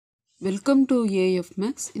Welcome to AF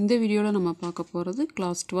Max. இந்த வீடியோல நம்ம பார்க்க போறது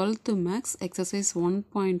class 12th Max exercise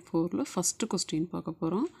 1.4ல first question பார்க்க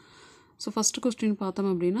போறோம். So first question பார்த்தோம்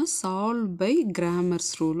அப்படினா solve by grammar's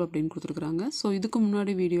rule அப்படினு கொடுத்திருக்காங்க. So இதுக்கு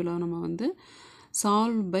முன்னாடி வீடியோல நம்ம வந்து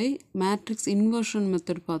solve by matrix inversion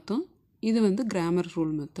method பார்த்தோம். இது வந்து grammar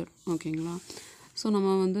rule method. ஓகேங்களா? So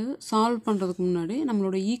நம்ம வந்து solve பண்றதுக்கு முன்னாடி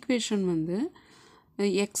நம்மளோட ஈக்குவேஷன் வந்து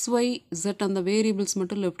x, y, z அந்த வேரியபிள்ஸ்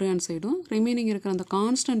மட்டும் லெஃப்ட் ஹேண்ட் சைடும் ரிமைனிங் இருக்கிற அந்த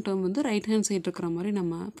கான்ஸ்டன்ட் டேர்ம் வந்து ரைட் ஹேண்ட் சைடு இருக்கிற மாதிரி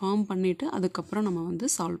நம்ம ஃபார்ம் பண்ணிவிட்டு அதுக்கப்புறம் நம்ம வந்து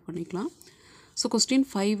சால்வ் பண்ணிக்கலாம். So question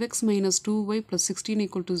 5x minus 2y plus 16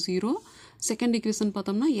 equal to 0. Second equation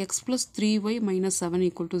பார்த்தோம்னா x plus 3y minus 7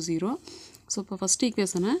 equal to 0. So இப்போ ஃபஸ்ட்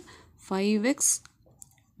ஈக்குவேஷனை 5x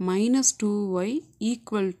minus 2y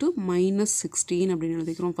equal to minus 16 அப்படின்னு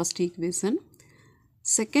எழுதிக்கிறோம் first equation.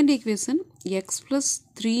 Second equation x plus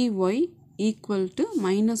 3y equal to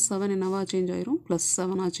minus 7 என்னவா change ஆயிரும் plus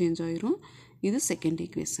 7 change ஆயிரும். இது second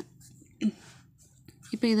equation.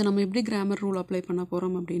 இப்போ இதை நம்ம எப்படி கிராமர் ரூல் அப்ளை பண்ண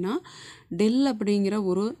போகிறோம் அப்படின்னா டெல் அப்படிங்கிற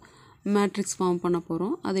ஒரு மேட்ரிக்ஸ் ஃபார்ம் பண்ண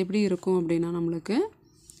போகிறோம். அது எப்படி இருக்கும் அப்படின்னா நம்மளுக்கு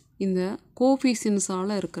இந்த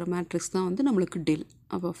கோஃபிஷியன்ஸால் இருக்கிற மேட்ரிக்ஸ் தான் வந்து நம்மளுக்கு டெல்.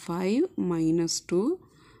 அப்போ 5 minus 2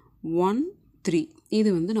 1 3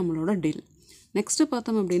 இது வந்து நம்மளோட டெல். நெக்ஸ்ட்டு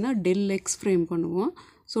பார்த்தோம் அப்படின்னா டெல் எக்ஸ் ஃப்ரேம் பண்ணுவோம்.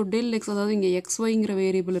 ஸோ டெல் எக்ஸ் அதாவது இங்கே எக்ஸ்ஒய்ங்கிற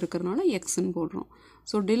வேரியபிள் இருக்கிறனால எக்ஸ்ன்னு போடுறோம்.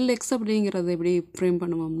 ஸோ டெல் எக்ஸ் அப்படிங்கிறது எப்படி ஃப்ரேம்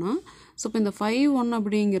பண்ணுவோம்னா ஸோ இப்போ இந்த 5 1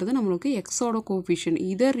 அப்படிங்கிறது நம்மளுக்கு எக்ஸோட கோஃபிஷியன்.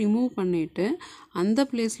 இதை ரிமூவ் பண்ணிவிட்டு அந்த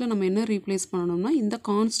பிளேஸில் நம்ம என்ன ரீப்ளேஸ் பண்ணணும்னா இந்த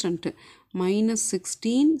கான்ஸ்டன்ட்டு minus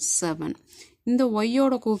 16 7 இந்த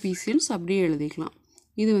ஒய்யோட கோஃபிஷியன்ஸ் அப்படியே எழுதிக்கலாம்.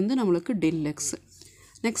 இது வந்து நம்மளுக்கு டெல் எக்ஸ்.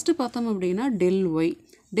 நெக்ஸ்ட்டு பார்த்தோம் அப்படின்னா டெல் ஒய்.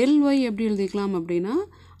 டெல் ஒய் எப்படி எழுதிக்கலாம் அப்படின்னா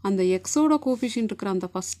அந்த எக்ஸோட கோஃபிஷியன்ட் இருக்கிற அந்த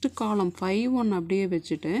ஃபஸ்ட்டு காலம் 5 1 அப்படியே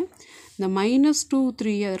வச்சுட்டு இந்த minus 2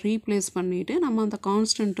 3 ரீப்ளேஸ் பண்ணிவிட்டு நம்ம அந்த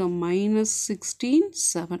கான்ஸ்டன்ட்டை minus 16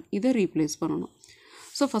 7 இதை ரீப்ளேஸ் பண்ணணும்.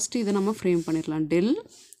 ஸோ ஃபஸ்ட்டு இதை நம்ம ஃப்ரேம் பண்ணிடலாம்.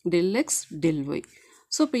 Dell X del Y.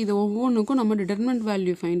 So இப்போ இது ஒவ்வொன்றுக்கும் நம்ம டிட்டர்மெண்ட்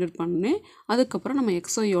வேல்யூ ஃபைண்ட் அவுட் பண்ணி அதுக்கப்புறம் நம்ம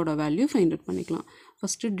எக்ஸ்ஒயோட வேல்யூ ஃபைண்ட் அவுட் பண்ணிக்கலாம்.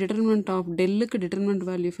 First determinant of டெல்லுக்கு determinant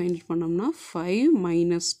value find out பண்ணோம்னா 5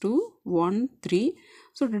 minus 2 1 3.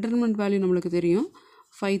 ஸோ டிட்டர்மெண்ட் வேல்யூ நம்மளுக்கு தெரியும்.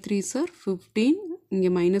 5 3s are 15. இங்கே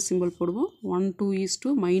மைனஸ் சிம்பிள் போடுவோம். 1 2 is 2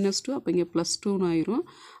 minus 2 அப்போ இங்கே ப்ளஸ் 2 ஆயிரும்.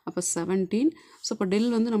 அப்போ 17. ஸோ இப்போ டெல்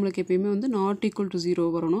வந்து நம்மளுக்கு எப்பயுமே வந்து நாட் ஈக்குவல் டு 0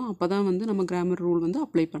 வரணும். அப்போ தான் வந்து நம்ம கிராமர் ரூல் வந்து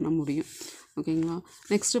அப்ளை பண்ண முடியும். ஓகேங்களா?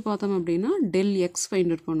 நெக்ஸ்ட்டு பார்த்தோம் அப்படின்னா டெல் எக்ஸ்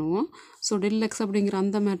ஃபைண்ட் அவுட் பண்ணுவோம். ஸோ டெல் எக்ஸ் அப்படிங்கிற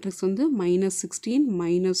அந்த மேட்ரிக்ஸ் வந்து minus 16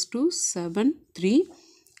 minus 2 7 3.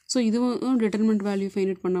 ஸோ இதுவும் டிட்டர்மெண்ட் வேல்யூ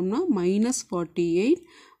ஃபைண்ட் அவுட் பண்ணோம்னா minus 48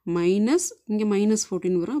 மைனஸ் இங்கே minus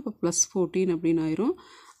 14 வரும். அப்போ ப்ளஸ் 14 அப்படின்னு ஆயிரும்.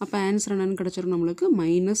 அப்போ ஆன்சர் என்னன்னு கிடச்சிரும் நம்மளுக்கு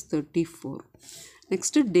minus 34.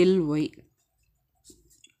 Next del Y.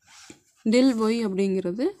 Del Y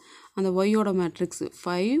அப்படிங்கிறது அந்த ஒய்யோட மேட்ரிக்ஸ்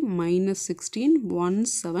 5 minus 16 1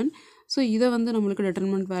 7. ஸோ இதை வந்து நம்மளுக்கு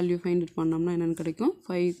டிட்டர்மெண்ட் வேல்யூ ஃபைண்ட் அவுட் பண்ணோம்னா என்னென்னு கிடைக்கும்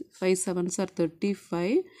 5 7s are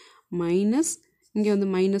 35 மைனஸ் இங்கே வந்து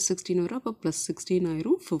minus 16 வரும். அப்போ ப்ளஸ் 16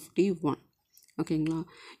 ஆயிரும் 51. ஓகேங்களா?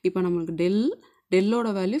 இப்போ நம்மளுக்கு டெல்லோட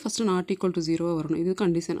value first not equal to 0 வரணும். இது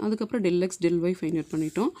கண்டிஷன். அதுக்கப்புறம் Dell X del Y find out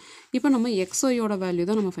பண்ணிட்டோம். இப்போ நம்ம எக்ஸ்ஒயோட வேல்யூ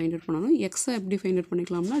தான் நம்ம ஃபைண்ட் அவுட் பண்ணணும். எக்ஸை எப்படி ஃபைண்ட் அவுட்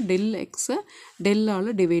பண்ணிக்கலாம்னா டெல் எக்ஸை டெல்லால்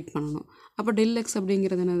டிவைட் பண்ணணும். அப்போ டெல் எக்ஸ்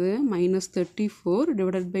அப்படிங்கிறது என்னது minus 34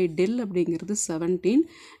 டிவைடட் பை டெல் அப்படிங்கிறது 17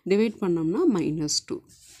 டிவைட் பண்ணோம்னா minus 2.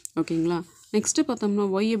 ஓகேங்களா? நெக்ஸ்ட்டு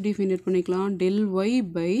பார்த்தோம்னா ஒய் எப்படி ஃபைண்ட் அவுட் பண்ணிக்கலாம் டெல் ஒய்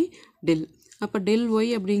பை டெல். அப்போ டெல்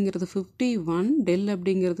ஒய் அப்படிங்கிறது 51 டெல்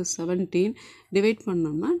அப்படிங்கிறது 17 டிவைட்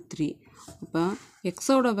பண்ணோம்னா 3. அப்போ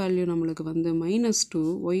எக்ஸோட வேல்யூ நம்மளுக்கு வந்து -2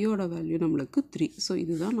 ஒய்யோட வேல்யூ நம்மளுக்கு 3. ஸோ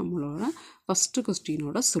இதுதான் நம்மளோட ஃபஸ்ட்டு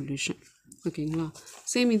கொஸ்டினோட சொல்யூஷன். ஓகேங்களா?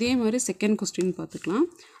 சேம் இதே மாதிரி செகண்ட் கொஸ்டின் பார்த்துக்கலாம்.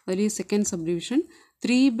 அதுலேயே second subdivision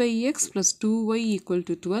 3/x plus 2y equal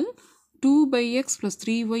to 12 2/x plus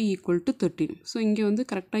 3y equal to 13. So இங்கே வந்து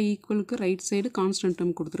கரெக்டாக ஈக்குவலுக்கு ரைட் சைடு கான்ஸ்டன்ட்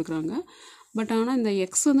டேர்ம் கொடுத்துருக்குறாங்க. பட் ஆனால் இந்த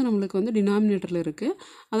எக்ஸ் வந்து நம்மளுக்கு வந்து டினாமினேட்டரில் இருக்குது.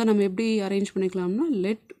 அதை நம்ம எப்படி அரேஞ்ச் பண்ணிக்கலாம்னா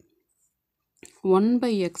லெட்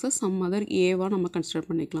 1/x சம் அதர் ஏவாக நம்ம கன்சிடர்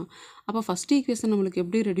பண்ணிக்கலாம். அப்போ ஃபஸ்ட் ஈக்குவேஷன் நம்மளுக்கு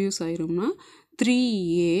எப்படி reduce ஆயிரும்னா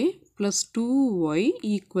 3a plus 2y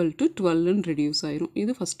equal to 12ன்னு reduce ஆயிரும்.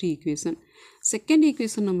 இது ஃபஸ்ட் ஈக்குவேஷன். செகண்ட்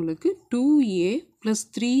ஈக்குவேஷன் நம்மளுக்கு 2a plus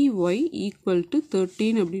 3y equal to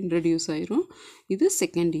 13 அப்படின்னு ரெடியூஸ் ஆயிரும். இது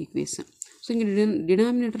செகண்ட் ஈக்குவேஷன். ஸோ இங்கே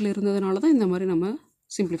டினாமினேட்டரில் இருந்ததுனால தான் இந்த மாதிரி நம்ம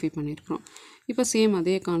சிம்பிளிஃபை பண்ணியிருக்கிறோம். இப்போ சேம்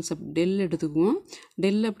அதே கான்செப்ட் டெல் எடுத்துக்குவோம்.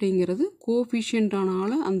 டெல் அப்படிங்கிறது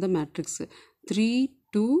கோஃபிஷியன்டானால அந்த மேட்ரிக்ஸு 3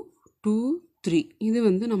 2 2 3 இது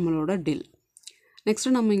வந்து நம்மளோட டெல்.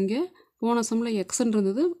 நெக்ஸ்ட்டு நம்ம இங்கே போன சம்மில் எக்ஸ்ன்னு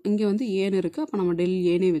இருந்தது, இங்கே வந்து ஏன்னு இருக்குது. அப்போ நம்ம டெல்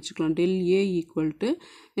ஏனே வச்சுக்கலாம். டெல் ஏ ஈக்குவல் டு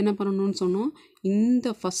என்ன பண்ணணும்னு சொன்னோம் இந்த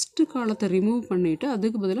ஃபஸ்ட்டு காலத்தை ரிமூவ் பண்ணிவிட்டு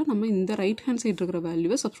அதுக்கு பதிலாக நம்ம இந்த ரைட் ஹேண்ட் சைடு இருக்கிற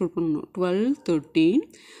வேல்யூவை சப்ஸ்டியூட் பண்ணணும். 12 13.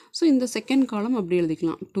 ஸோ இந்த செகண்ட் காலம் அப்படி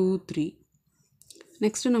எழுதிக்கலாம் 2 3.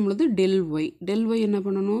 நெக்ஸ்ட்டு நம்மளது del y என்ன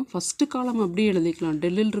பண்ணணும், ஃபஸ்ட்டு காலம் அப்படியே எழுதிக்கலாம்.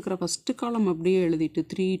 டெல்லில் இருக்கிற ஃபஸ்ட்டு காலம் அப்படியே எழுதிட்டு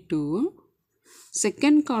 3 2.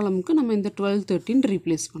 செகண்ட் காலமுக்கு நம்ம இந்த 12 13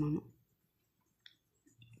 ரீப்ளேஸ் பண்ணணும்.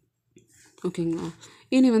 ஓகேங்களா.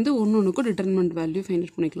 இனி வந்து ஒன்றுக்கும் டிட்டர்மெண்ட் வேல்யூ ஃபைண்ட்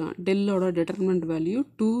அவுட் பண்ணிக்கலாம். டெல்லோட டிட்டர்மெண்ட் வேல்யூ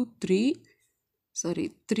 3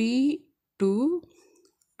 2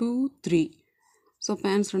 2 3. ஸோ அப்போ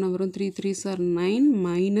ஆன்சர் என்ன வரும், 3 3s are 9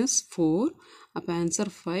 minus 4. அப்போ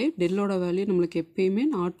ஆன்சர் 5. டெல்லோட வேல்யூ நம்மளுக்கு எப்பயுமே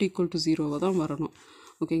நாட் ஈக்குவல் டு 0 தான் வரணும்.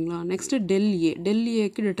 ஓகேங்களா. நெக்ஸ்ட்டு del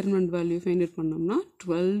ஏக்கு டிட்டர்மெண்ட் வேல்யூ ஃபைண்ட் அவுட் பண்ணோம்னா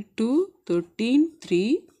 12 2 13 3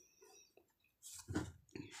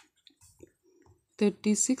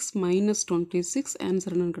 36 minus 26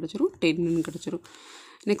 ஆன்சர் என்னன்னு கிடச்சிரும் 10ன்னு கிடச்சிரும்.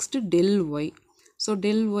 Next del y. So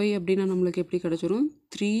del y அப்படின்னா நம்மளுக்கு எப்படி கிடச்சிரும்,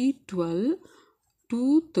 3 12 2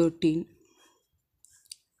 13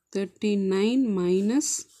 39 minus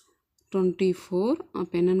 24.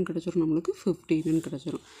 அப்போ என்னன்னு கிடச்சிரும் நம்மளுக்கு 15ன்னு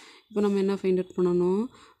கிடச்சிரும். இப்போ நம்ம என்ன ஃபைண்ட் அவுட் பண்ணணும்,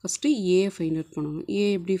 ஃபஸ்ட்டு ஏ ஃபைண்ட் அவுட் பண்ணணும். ஏ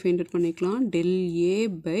எப்படி ஃபைண்ட் அவுட் பண்ணிக்கலாம், del a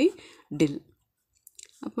by del.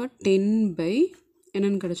 அப்போ 10 by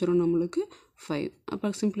என்னன்னு கிடச்சிரும் நம்மளுக்கு 5. அப்போ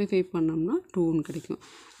சிம்பிளிஃபை பண்ணோம்னா 2ன்னு கிடைக்கும்.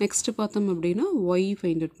 நெக்ஸ்ட்டு பார்த்தோம் அப்படின்னா ஒய்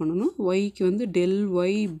ஃபைண்ட் அவுட் பண்ணணும். ஒய்க்கு வந்து del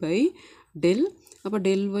y by del. அப்போ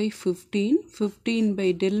del y 15 15 by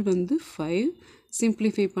del வந்து 5.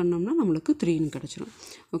 சிம்பிளிஃபை பண்ணோம்னா நம்மளுக்கு 3ன்னு கிடச்சிரும்.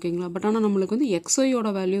 ஓகேங்களா. பட் ஆனால் நம்மளுக்கு வந்து xyயோட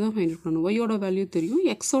வேல்யூ தான் ஃபைண்ட் அவுட் பண்ணணும். ஒய்யோட வேல்யூ தெரியும்,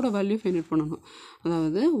 எக்ஸோட வேல்யூ ஃபைண்ட் அவுட் பண்ணணும்.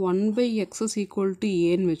 அதாவது 1/x is equal to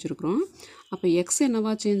aன்னு வச்சுருக்கிறோம். அப்போ எக்ஸ்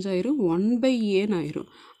என்னவா சேஞ்ச் ஆயிரும், 1/aன்னு ஆயிரும்.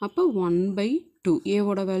 அப்போ 1/2.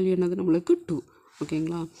 ஏவோட வேல்யூ என்னது நம்மளுக்கு 2.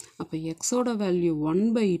 ஓகேங்களா. அப்போ எக்ஸோட வேல்யூ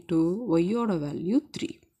 1/2, ஒய்யோட வேல்யூ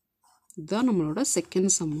 3. இதுதான் நம்மளோட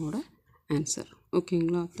செகண்ட் சம்மோட ஆன்சர்.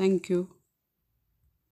 ஓகேங்களா. தேங்க்யூ.